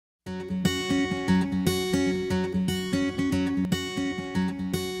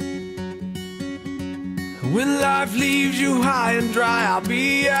When life leaves you high and dry, I'll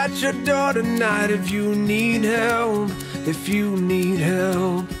be at your door tonight. If you need help, if you need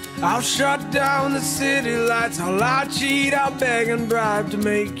help, I'll shut down the city lights. I'll cheat, I'll beg and bribe to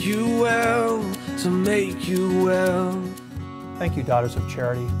make you well, to make you well. Thank you, Daughters of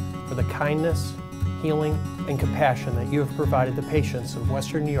Charity, for the kindness, healing, and compassion that you have provided the patients of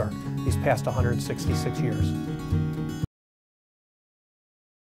Western New York these past 166 years.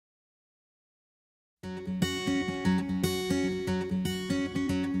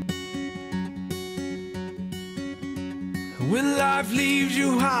 When life leaves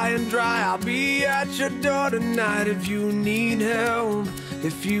you high and dry, I'll be at your door tonight. If you need help,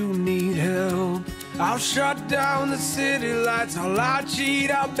 if you need help, I'll shut down the city lights. I'll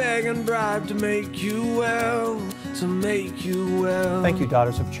cheat, I'll beg and bribe to make you well, to make you well. Thank you,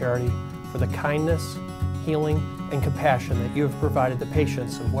 Daughters of Charity, for the kindness, healing, and compassion that you have provided the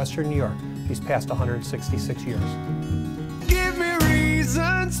patients of Western New York these past 166 years. Give me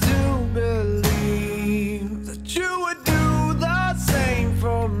reasons to believe that you would do the same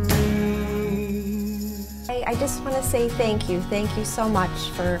for me. I just want to say thank you. Thank you so much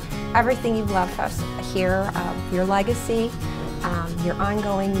for everything you've left us here, your legacy, your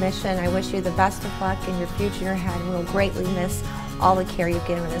ongoing mission. I wish you the best of luck in your future ahead, and we'll greatly miss all the care you've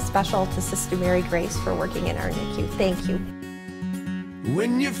given, especially to Sister Mary Grace for working in our NICU. Thank you.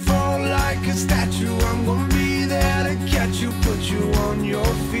 When you fall like a statue, I'm gonna be there to catch you, put you on your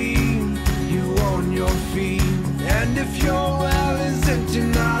feet, you on your feet. And if your well is empty,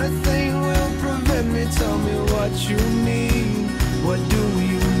 not a thing will prevent me. Tell me what you need, what do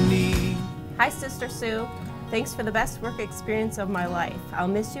you need? Hi, Sister Sue. Thanks for the best work experience of my life. I'll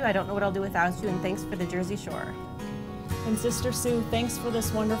miss you, I don't know what I'll do without you, and thanks for the Jersey Shore. And Sister Sue, thanks for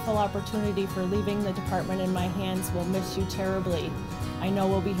this wonderful opportunity for leaving the department in my hands. We'll miss you terribly. I know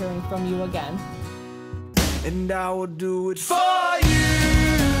we'll be hearing from you again. And I will do it for you,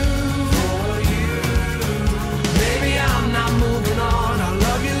 for you. Baby, I'm not moving on. I'll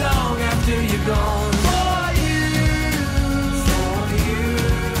love you long after you're gone. For you,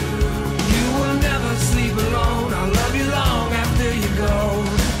 you will never sleep alone. I'll love you long after you go,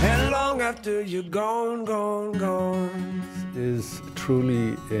 and long after you're gone, gone, gone. It is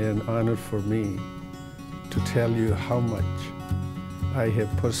truly an honor for me to tell you how much I have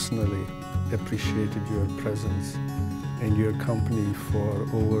personally appreciated your presence and your company for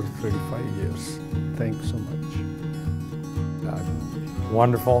over 35 years. Thanks so much.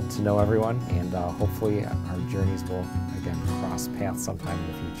 Wonderful to know everyone, and hopefully our journeys will again cross paths sometime in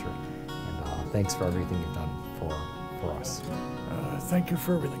the future. And thanks for everything you've done for us. Thank you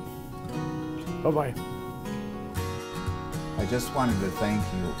for everything. Bye-bye. I just wanted to thank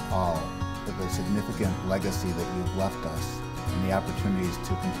you all for the significant legacy that you've left us and the opportunities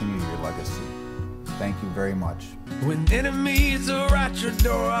to continue your legacy. Thank you very much. When enemies are at your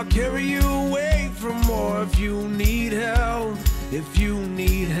door, I'll carry you away from more. If you need help, if you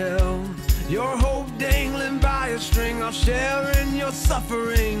need help, your hope dangling by a string, I'll share in your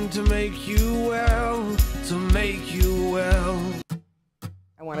suffering to make you well, to make you well.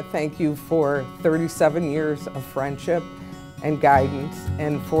 I want to thank you for 37 years of friendship and guidance,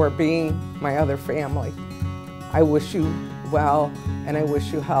 and for being my other family. I wish you well, and I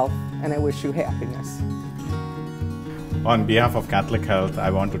wish you health, and I wish you happiness. On behalf of Catholic Health,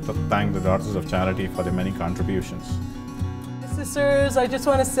 I want to thank the Daughters of Charity for their many contributions. Sisters, I just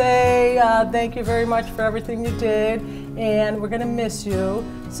want to say thank you very much for everything you did, and we're going to miss you.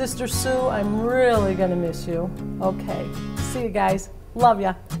 Sister Sue, I'm really going to miss you. Okay, see you guys. Love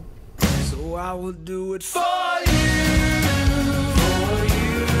ya. So I will do it for you,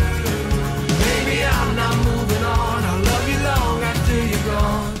 baby, I'm not moving on. I'll love you long after you're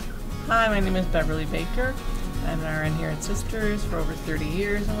gone. Hi, my name is Beverly Baker. I'm an RN here at Sisters for over 30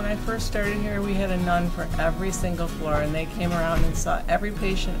 years, and when I first started here, we had a nun for every single floor, and they came around and saw every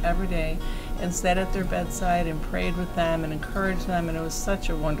patient every day and sat at their bedside and prayed with them and encouraged them, and it was such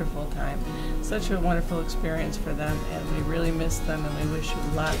a wonderful time, such a wonderful experience for them, and we really miss them, and we wish you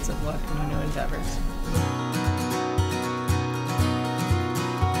lots of luck in your new endeavors.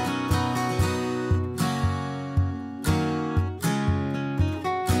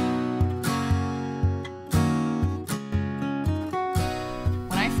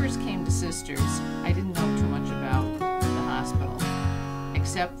 Sisters, I didn't know too much about the hospital,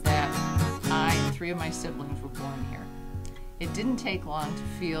 except that I and 3 of my siblings were born here. It didn't take long to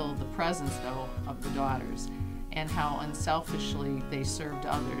feel the presence, though, of the daughters and how unselfishly they served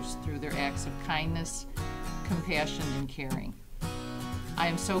others through their acts of kindness, compassion, and caring. I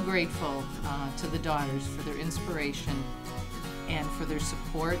am so grateful to the daughters for their inspiration and for their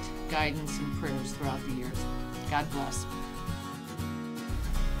support, guidance, and prayers throughout the years. God bless.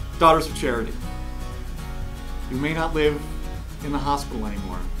 Daughters of Charity, you may not live in the hospital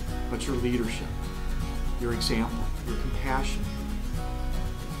anymore, but your leadership, your example, your compassion,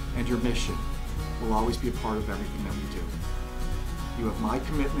 and your mission will always be a part of everything that we do. You have my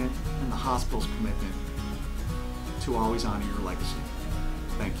commitment and the hospital's commitment to always honor your legacy.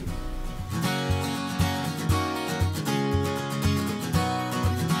 Thank you.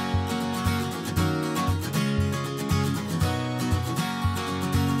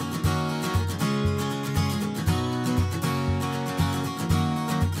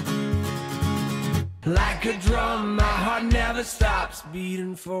 Like a drum, my heart never stops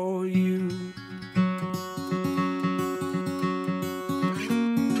beating for you.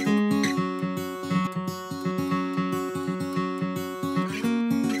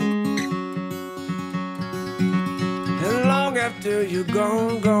 And long after you're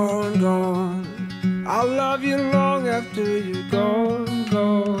gone, gone, gone, I'll love you long after you're gone,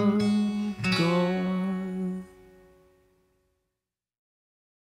 gone.